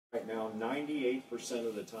now, 98%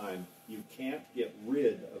 of the time, you can't get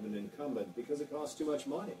rid of an incumbent because it costs too much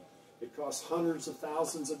money. It costs hundreds of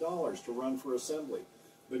thousands of dollars to run for assembly.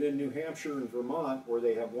 But in New Hampshire and Vermont, where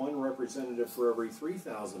they have one representative for every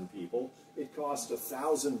 3,000 people, it costs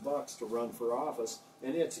 $1,000 to run for office,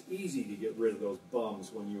 and it's easy to get rid of those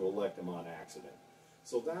bums when you elect them on accident.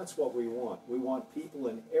 So that's what we want. We want people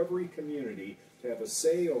in every community to have a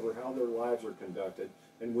say over how their lives are conducted,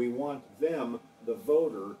 and we want them, the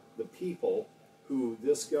voter, the people who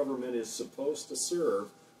this government is supposed to serve,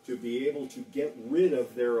 to be able to get rid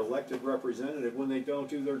of their elected representative when they don't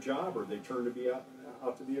do their job or they turn to be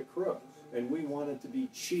out to be a crook. And we want it to be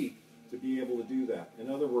cheap to be able to do that. In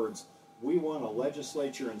other words, we want a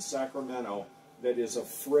legislature in Sacramento that is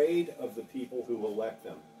afraid of the people who elect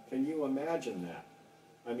them. Can you imagine that?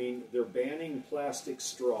 I mean, they're banning plastic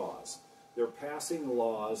straws. They're passing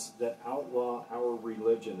laws that outlaw our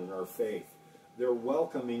religion and our faith. They're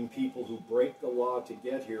welcoming people who break the law to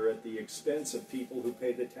get here at the expense of people who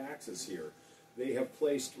pay the taxes here. They have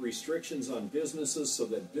placed restrictions on businesses so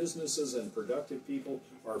that businesses and productive people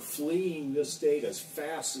are fleeing this state as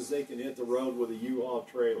fast as they can hit the road with a U-Haul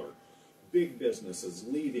trailer. Big businesses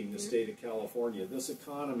leaving the state of California. This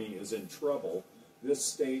economy is in trouble. This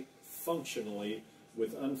state, functionally,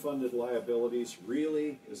 with unfunded liabilities,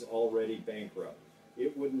 really is already bankrupt.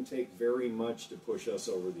 It wouldn't take very much to push us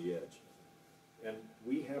over the edge. And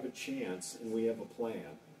we have a chance, and we have a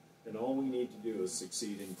plan. And all we need to do is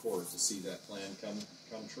succeed in court to see that plan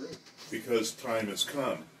come true. Because time has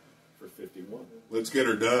come. For 51. Let's get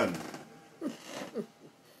her done.